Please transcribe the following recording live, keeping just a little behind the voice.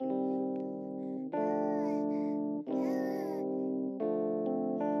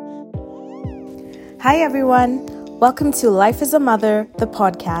Hi everyone, welcome to Life as a Mother, the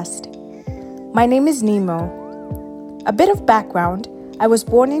podcast. My name is Nemo. A bit of background, I was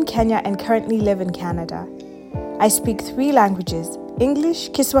born in Kenya and currently live in Canada. I speak 3 languages, English,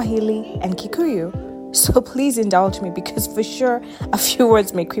 Kiswahili, and Kikuyu, so please indulge me because for sure a few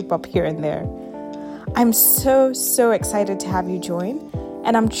words may creep up here and there. I'm so excited to have you join,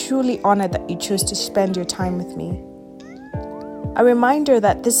 and I'm truly honored that you chose to spend your time with me. A reminder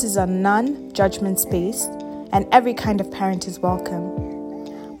that this is a non-judgment space and every kind of parent is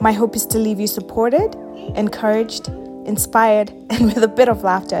welcome. My hope is to leave you supported, encouraged, inspired, and with a bit of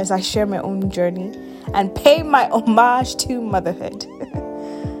laughter as I share my own journey and pay my homage to motherhood.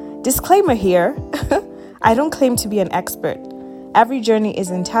 Disclaimer here, I don't claim to be an expert. Every journey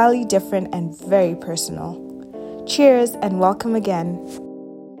is entirely different and very personal. Cheers and welcome again.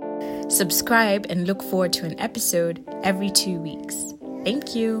 Subscribe and look forward to an episode every 2 weeks.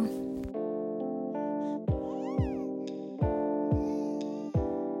 Thank you.